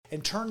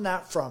and turn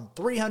that from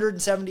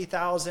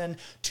 $370,000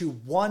 to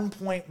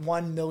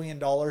 $1.1 million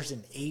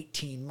in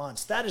 18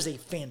 months. That is a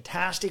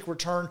fantastic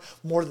return,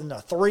 more than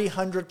a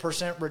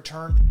 300%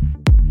 return.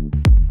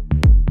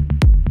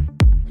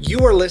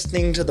 You are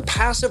listening to the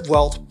Passive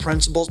Wealth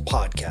Principles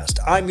Podcast.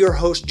 I'm your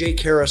host,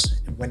 Jake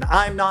Harris. And when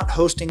I'm not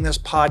hosting this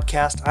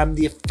podcast, I'm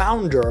the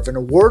founder of an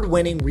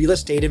award-winning real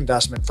estate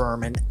investment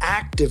firm and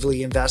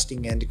actively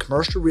investing into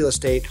commercial real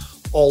estate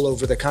all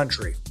over the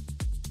country.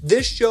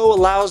 This show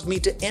allows me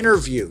to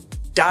interview,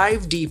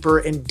 dive deeper,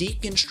 and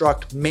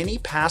deconstruct many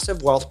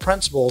passive wealth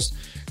principles,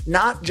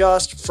 not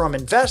just from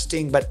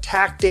investing, but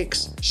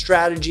tactics,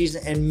 strategies,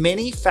 and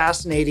many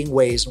fascinating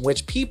ways in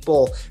which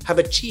people have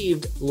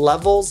achieved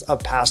levels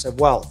of passive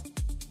wealth.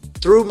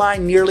 Through my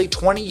nearly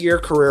 20-year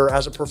career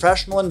as a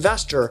professional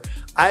investor,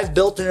 I've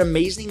built an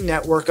amazing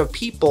network of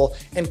people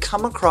and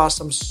come across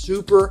some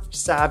super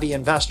savvy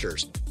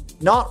investors.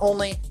 Not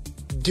only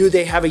do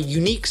they have a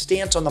unique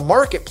stance on the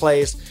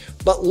marketplace,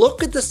 but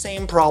look at the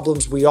same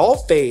problems we all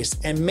face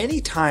and many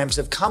times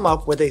have come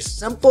up with a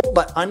simple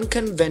but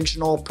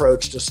unconventional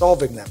approach to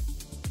solving them.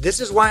 This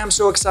is why I'm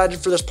so excited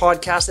for this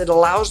podcast. It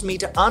allows me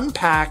to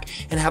unpack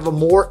and have a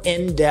more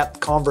in-depth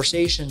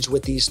conversations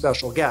with these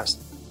special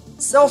guests.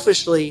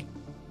 Selfishly,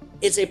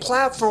 it's a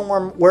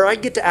platform where I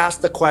get to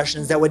ask the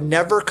questions that would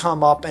never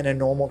come up in a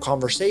normal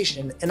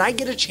conversation, and I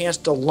get a chance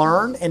to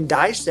learn and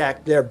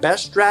dissect their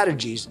best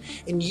strategies,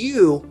 and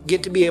you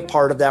get to be a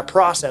part of that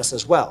process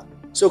as well.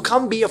 So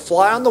come be a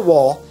fly on the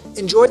wall,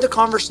 enjoy the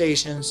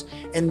conversations,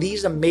 and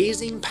these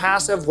amazing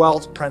passive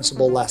wealth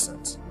principle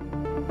lessons.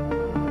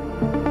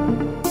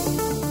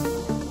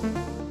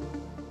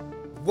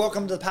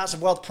 Welcome to the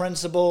Passive Wealth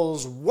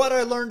Principles What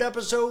I Learned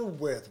episode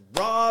with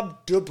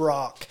Rob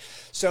Dubroc.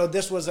 So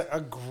this was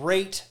a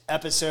great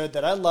episode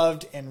that I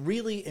loved and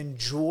really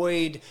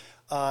enjoyed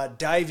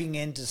diving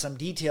into some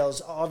details.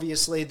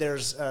 Obviously,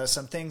 there's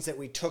some things that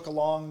we took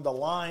along the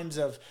lines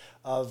of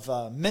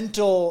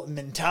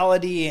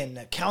mentality and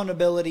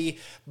accountability,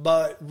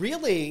 but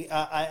really,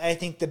 I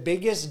think the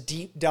biggest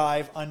deep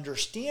dive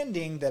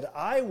understanding that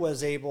I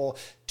was able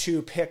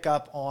to pick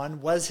up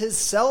on was his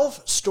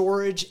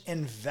self-storage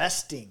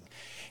investing.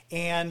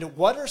 And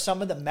what are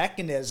some of the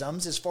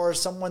mechanisms as far as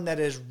someone that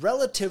is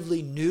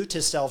relatively new to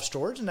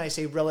self-storage? And I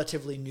say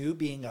relatively new,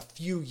 being a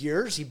few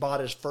years. He bought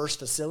his first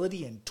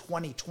facility in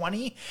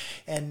 2020.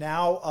 And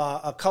now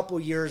a couple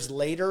years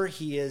later,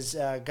 he has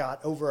got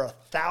over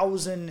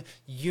 1,000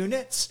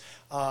 units,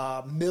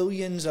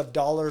 millions of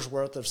dollars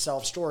worth of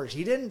self-storage.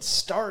 He didn't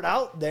start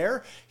out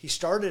there. He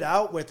started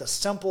out with a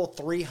simple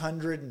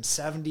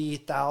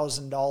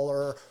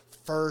 $370,000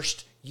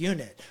 first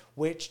unit,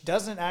 which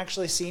doesn't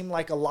actually seem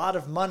like a lot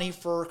of money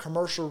for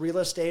commercial real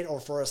estate or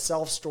for a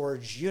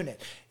self-storage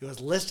unit. It was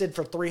listed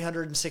for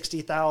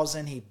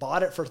 $360,000. He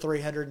bought it for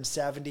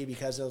 $370,000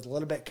 because it was a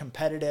little bit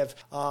competitive.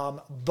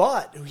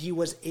 But he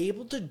was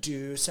able to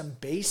do some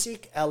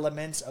basic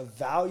elements of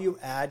value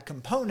add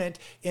component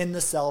in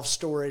the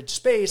self-storage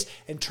space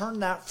and turn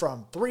that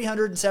from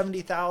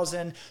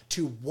 $370,000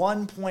 to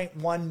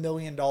 $1.1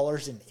 million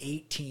in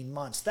 18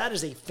 months. That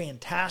is a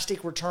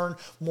fantastic return,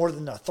 more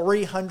than a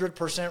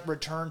 300%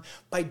 return,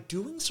 by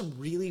doing some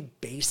really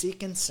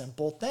basic and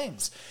simple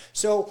things.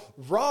 So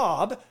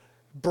Rob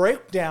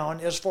break down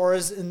as far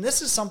as, and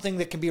this is something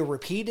that can be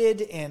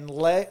repeated and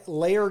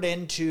layered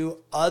into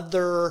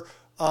other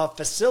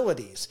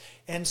facilities.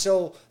 And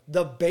so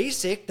the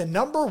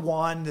number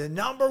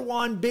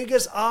one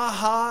biggest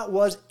aha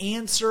was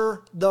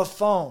answer the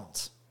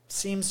phones.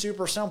 Seems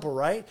super simple,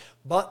 right?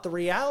 But the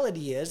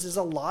reality is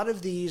a lot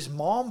of these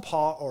mom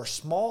pop or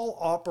small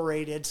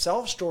operated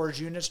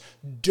self-storage units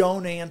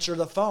don't answer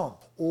the phone.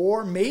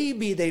 Or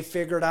maybe they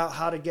figured out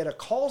how to get a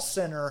call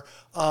center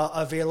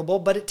available,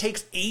 but it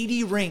takes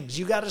 80 rings.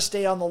 You got to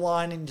stay on the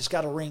line and you just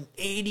got to ring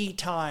 80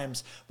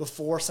 times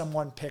before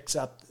someone picks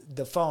up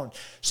the phone.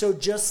 So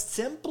just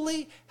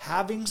simply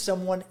having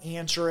someone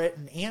answer it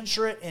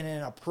in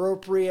an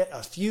appropriate,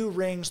 a few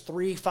rings,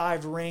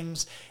 3-5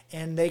 rings,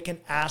 and they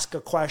can ask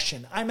a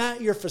question. I'm at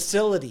your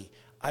facility.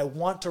 I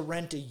want to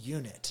rent a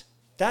unit.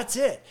 That's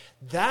it.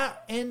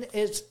 That in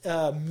its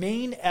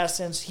main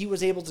essence, he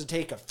was able to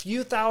take a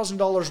few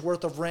 $1,000s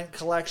worth of rent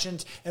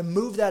collections and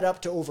move that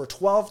up to over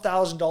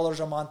 $12,000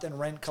 a month in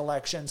rent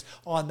collections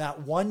on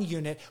that one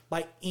unit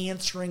by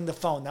answering the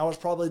phone. That was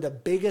probably the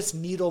biggest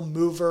needle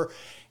mover.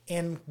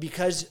 And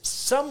because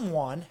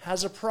someone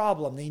has a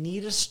problem, they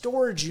need a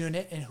storage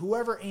unit, and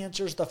whoever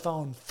answers the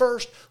phone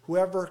first,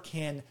 whoever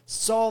can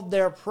solve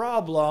their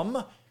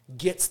problem,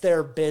 gets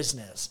their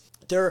business.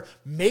 They're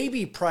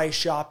maybe price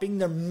shopping,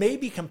 they're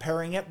maybe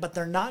comparing it, but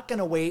they're not going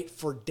to wait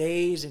for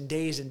days and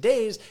days and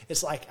days.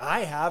 It's like,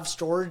 I have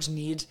storage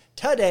needs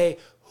today.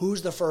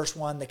 Who's the first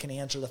one that can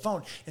answer the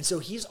phone? And so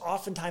he's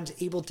oftentimes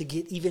able to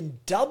get even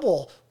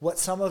double what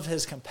some of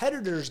his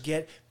competitors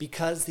get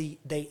because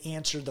they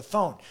answer the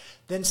phone.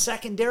 Then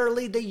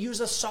secondarily, they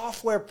use a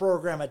software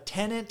program, a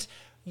tenant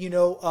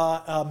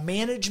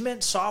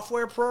management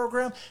software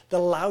program that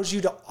allows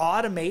you to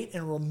automate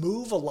and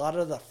remove a lot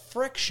of the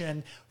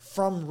friction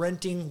from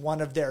renting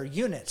one of their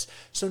units.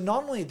 So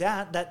not only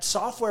that, that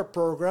software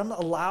program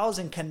allows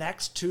and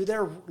connects to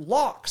their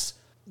locks.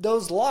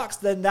 Those locks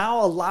then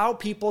now allow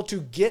people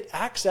to get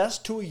access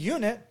to a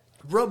unit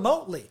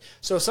remotely.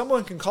 So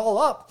someone can call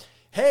up,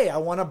 hey, I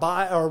want to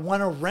buy or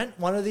want to rent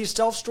one of these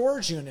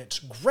self-storage units.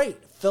 Great.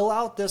 Fill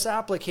out this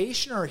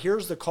application, or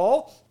here's the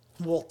call.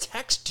 We'll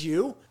text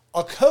you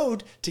a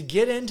code to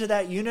get into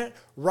that unit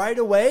right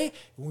away.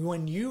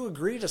 When you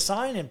agree to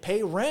sign and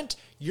pay rent,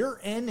 you're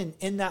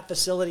in that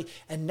facility.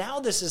 And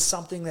now this is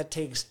something that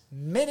takes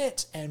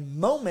minutes and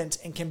moments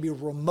and can be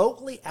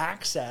remotely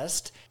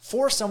accessed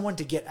for someone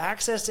to get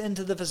access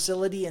into the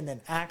facility and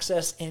then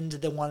access into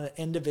the one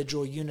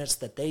individual units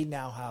that they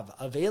now have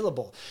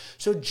available.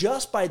 So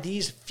just by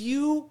these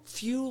few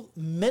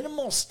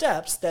minimal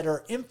steps that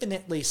are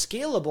infinitely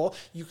scalable,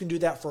 you can do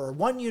that for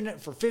 1 unit,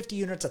 for 50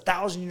 units,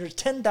 1,000 units,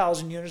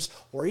 10,000 units,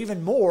 or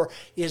even more,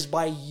 is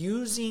by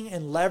using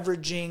and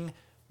leveraging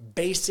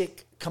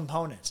basic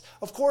components.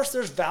 Of course,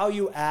 there's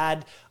value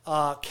add,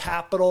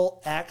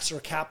 capital X or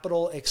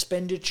capital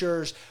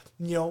expenditures,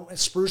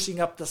 sprucing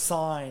up the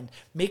sign,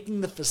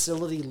 making the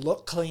facility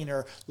look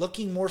cleaner,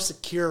 looking more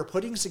secure,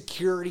 putting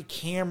security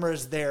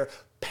cameras there,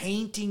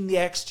 painting the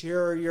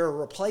exterior,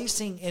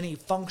 replacing any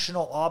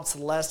functional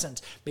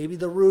obsolescence. Maybe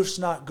the roof's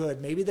not good.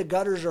 Maybe the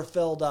gutters are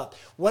filled up.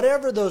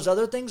 Whatever those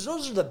other things,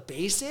 those are the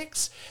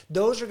basics.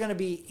 Those are going to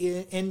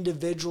be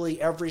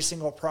individually every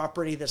single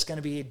property that's going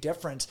to be a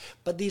difference.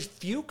 But these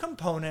few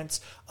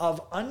components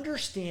of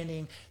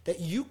understanding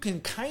that you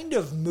can kind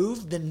of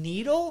move the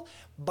needle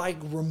by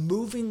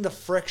removing the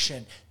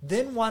friction.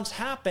 Then what's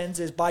happens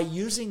is by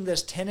using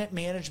this tenant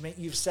management,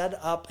 you've set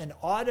up an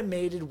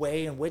automated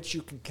way in which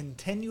you can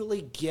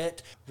continually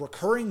get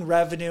recurring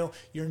revenue.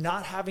 You're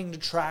not having to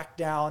track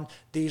down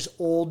these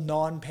old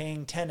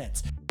non-paying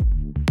tenants.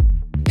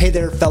 Hey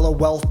there, fellow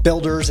wealth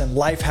builders and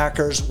life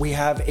hackers. We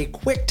have a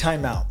quick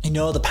timeout.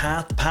 The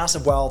path to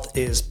passive wealth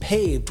is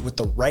paved with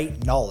the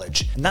right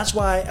knowledge. And that's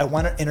why I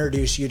want to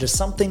introduce you to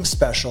something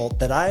special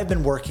that I have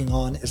been working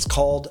on. It's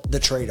called The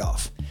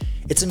Trade-Off.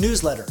 It's a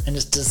newsletter and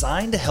it's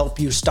designed to help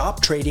you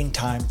stop trading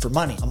time for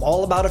money. I'm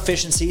all about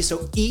efficiency,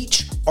 so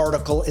each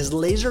article is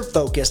laser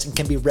focused and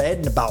can be read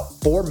in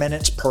about 4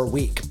 minutes per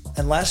week.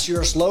 Unless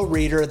you're a slow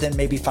reader, then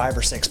maybe 5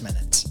 or 6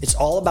 minutes. It's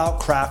all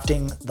about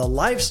crafting the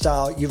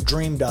lifestyle you've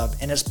dreamed of,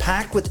 and it's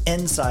packed with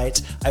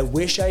insights I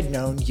wish I'd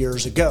known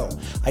years ago.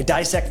 I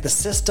dissect the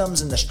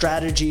systems and the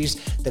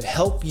strategies that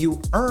help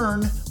you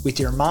earn with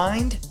your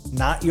mind,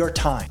 not your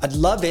time. I'd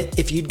love it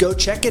if you'd go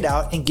check it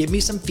out and give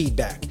me some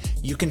feedback.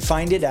 You can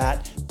find it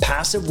at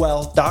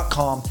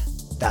passivewealth.com.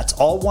 That's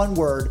all one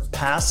word,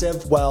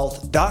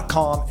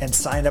 passivewealth.com, and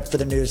sign up for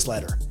the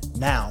newsletter.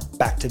 Now,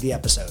 back to the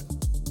episode.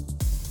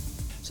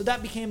 So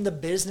that became the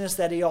business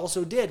that he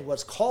also did,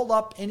 was call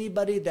up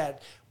anybody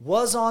that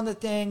was on the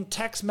thing,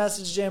 text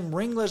message him,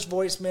 ringless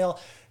voicemail,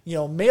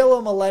 mail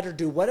them a letter,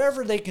 do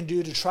whatever they can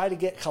do to try to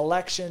get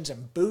collections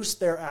and boost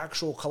their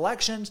actual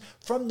collections.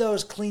 From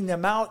those, clean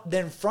them out.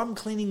 Then from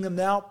cleaning them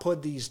out,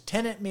 put these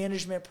tenant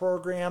management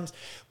programs,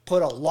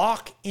 put a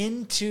lock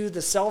into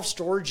the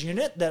self-storage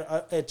unit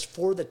that it's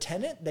for the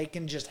tenant. They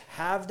can just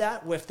have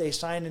that if they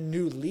sign a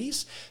new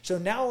lease. So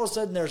now all of a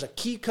sudden there's a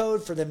key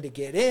code for them to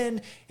get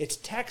in. It's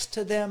text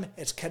to them.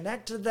 It's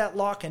connected to that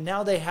lock. And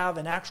now they have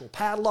an actual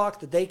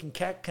padlock that they can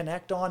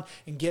connect on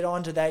and get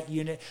onto that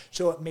unit.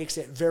 So it makes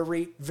it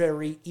very,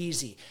 very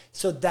easy.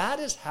 So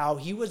that is how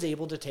he was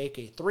able to take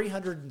a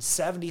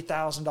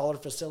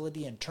 $370,000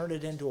 facility and turn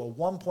it into a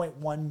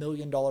 $1.1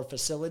 million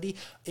facility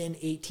in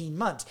 18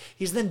 months.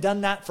 He's then done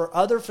that for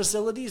other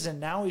facilities, and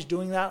now he's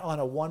doing that on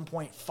a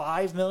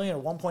 $1.5 million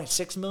or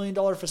 $1.6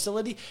 million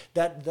facility.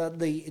 That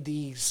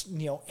the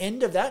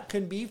end of that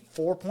could be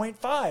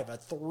 4.5, a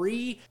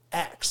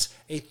 3x,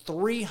 a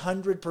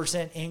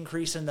 300%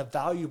 increase in the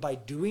value by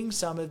doing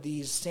some of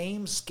these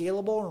same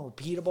scalable and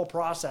repeatable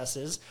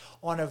processes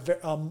on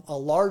a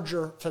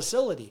larger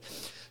facility.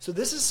 So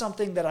this is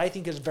something that I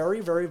think is very,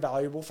 very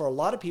valuable for a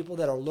lot of people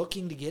that are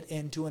looking to get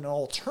into an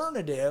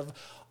alternative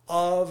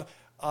of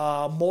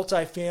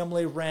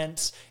multifamily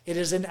rents. It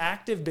is an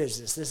active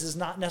business. This is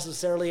not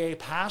necessarily a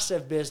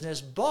passive business,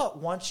 but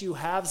once you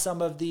have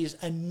some of these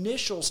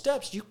initial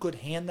steps, you could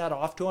hand that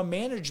off to a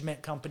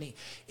management company.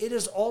 It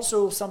is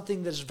also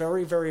something that's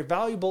very, very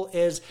valuable,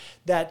 is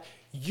that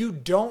you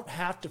don't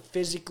have to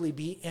physically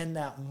be in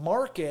that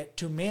market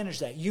to manage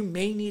that. You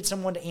may need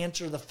someone to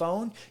answer the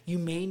phone. You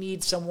may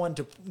need someone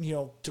to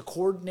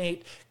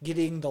coordinate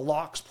getting the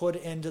locks put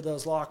into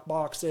those lock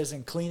boxes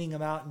and cleaning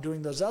them out and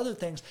doing those other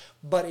things.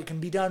 But it can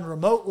be done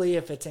remotely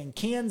if it's in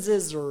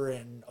Kansas or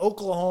in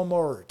Oklahoma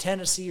or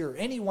Tennessee or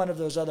any one of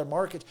those other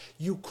markets.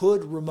 You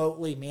could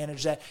remotely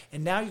manage that.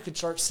 And now you could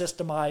start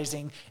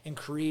systemizing and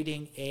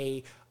creating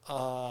a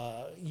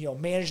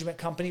management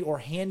company or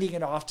handing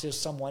it off to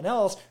someone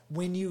else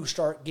when you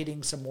start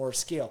getting some more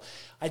skill.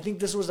 I think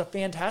this was a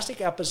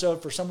fantastic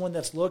episode for someone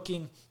that's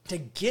looking to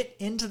get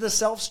into the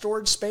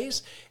self-storage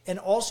space, and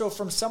also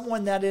from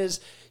someone that is,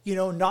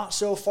 not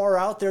so far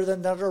out there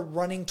that are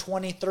running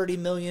 $20-30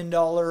 million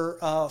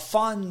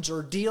funds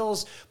or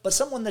deals, but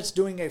someone that's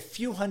doing a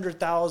few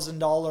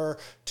 $100,000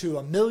 to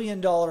 $1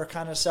 million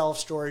kind of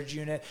self-storage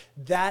unit.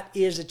 That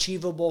is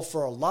achievable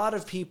for a lot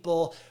of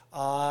people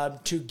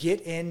to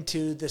get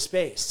into the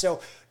space. So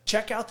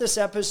check out this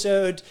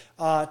episode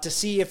to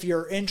see if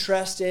you're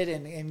interested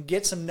and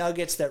get some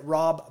nuggets that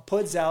Rob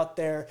puts out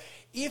there.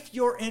 If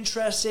you're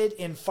interested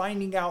in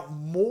finding out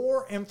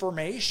more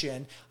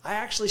information, I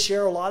actually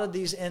share a lot of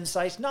these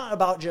insights, not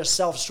about just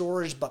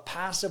self-storage, but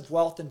passive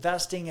wealth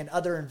investing and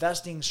other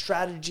investing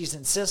strategies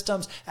and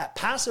systems at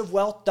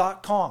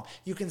passivewealth.com.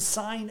 You can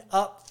sign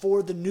up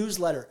for the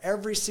newsletter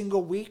every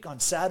single week on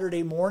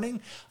Saturday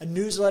morning. A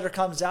newsletter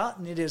comes out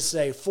and it is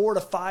a 4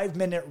 to 5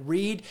 minute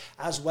read,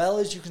 as well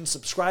as you can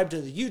subscribe to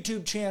the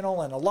YouTube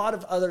channel and a lot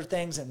of other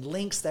things and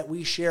links that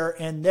we share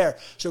in there.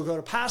 So go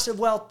to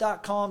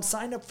passivewealth.com,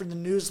 sign up for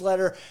the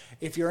newsletter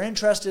if you're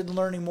interested in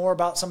learning more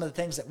about some of the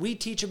things that we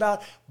teach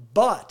about.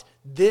 But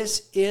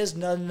this is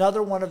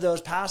another one of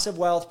those passive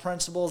wealth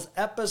principles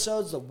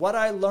episodes of what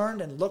I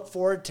learned, and look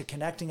forward to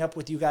connecting up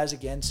with you guys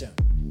again soon.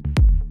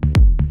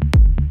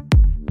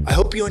 I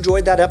hope you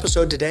enjoyed that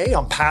episode today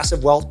on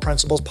Passive Wealth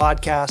Principles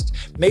Podcast.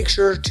 Make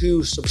sure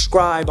to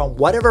subscribe on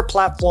whatever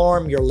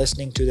platform you're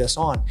listening to this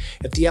on.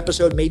 If the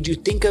episode made you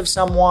think of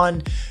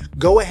someone,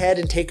 go ahead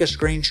and take a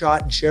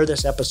screenshot and share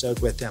this episode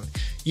with them.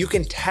 You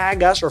can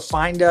tag us or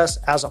find us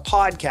as a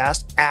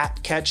podcast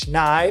at Catch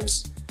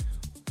Knives,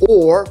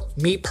 or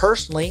me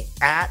personally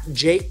at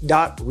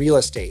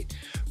jake.realestate.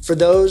 For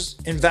those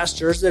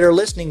investors that are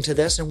listening to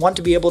this and want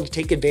to be able to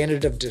take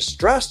advantage of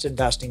distressed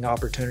investing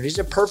opportunities,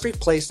 a perfect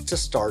place to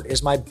start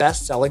is my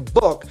best-selling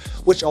book,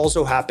 which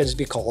also happens to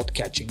be called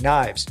Catching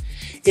Knives.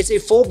 It's a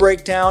full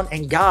breakdown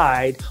and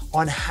guide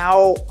on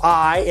how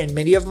I and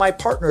many of my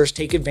partners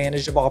take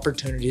advantage of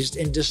opportunities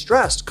in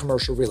distressed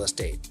commercial real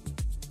estate.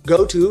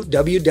 Go to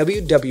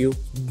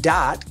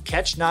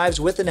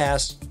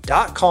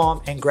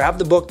www.catchkniveswithans.com and grab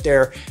the book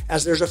there,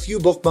 as there's a few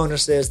book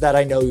bonuses that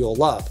I know you'll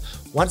love.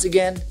 Once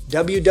again,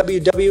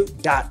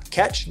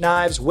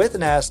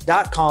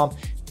 www.catchkniveswithans.com.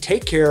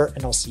 Take care,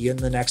 and I'll see you in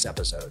the next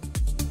episode.